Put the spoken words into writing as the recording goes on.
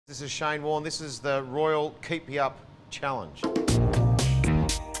This is Shane Warne. This is the Royal Keepy Up Challenge.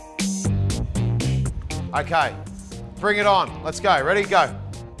 Okay, bring it on. Let's go. Ready? Go.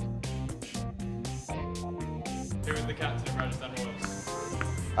 Who is the captain of Rajasthan Royals?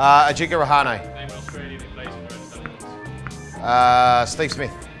 Ajigga Rahane. Name an Australian who plays for the Rajasthan Royals. Steve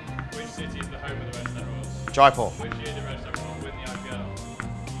Smith. Which city is the home of the Rajasthan Royals? Jaipur. Which year did Rajasthan Royals win the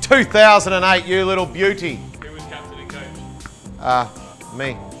IPL? 2008, you little beauty. Who was captain and coach?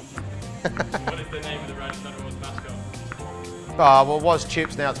 Me. What is the name of the Rajasthan Royals mascot? Oh, well, it was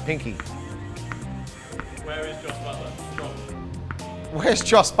Chips, now it's Pinky. Where is Joss Butler from? Where's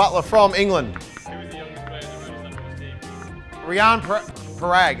Joss Butler from? England. Who is the youngest player in the Rajasthan Royals team? Rian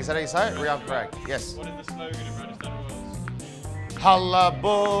Parag, is that how you say it? Rian Parag, yes. What is the slogan of Rajasthan Royals? Halla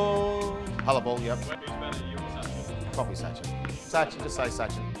bull. Halla bull, yep. Who's better, you or Sachin? Probably Sachin. Sachin, just say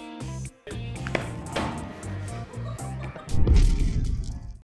Sachin.